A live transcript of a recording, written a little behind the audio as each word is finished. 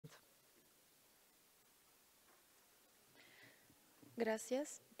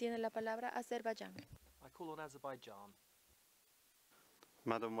Gracias. Tiene la palabra Azerbaiyán. I call on Azerbaijan.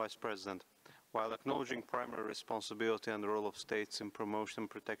 Madam Vice President, while acknowledging primary responsibility and the role of states in promotion and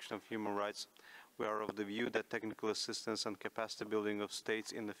protection of human rights, we are of the view that technical assistance and capacity building of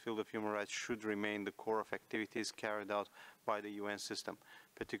states in the field of human rights should remain the core of activities carried out by the UN system,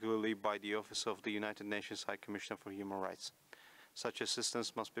 particularly by the Office of the United Nations High Commissioner for Human Rights. Such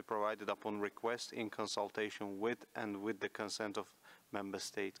assistance must be provided upon request in consultation with and with the consent of member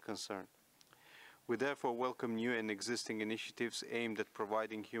state concerned. We therefore welcome new and existing initiatives aimed at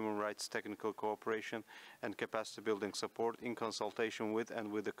providing human rights technical cooperation and capacity building support in consultation with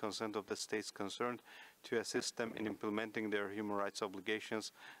and with the consent of the states concerned to assist them in implementing their human rights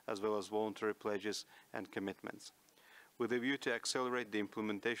obligations as well as voluntary pledges and commitments. With a view to accelerate the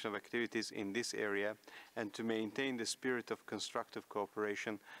implementation of activities in this area and to maintain the spirit of constructive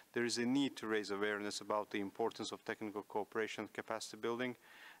cooperation, there is a need to raise awareness about the importance of technical cooperation and capacity building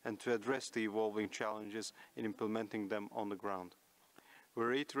and to address the evolving challenges in implementing them on the ground. We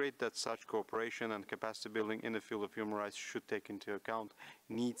reiterate that such cooperation and capacity building in the field of human rights should take into account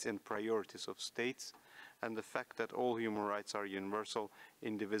needs and priorities of states and the fact that all human rights are universal,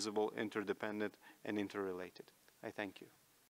 indivisible, interdependent, and interrelated. I thank you.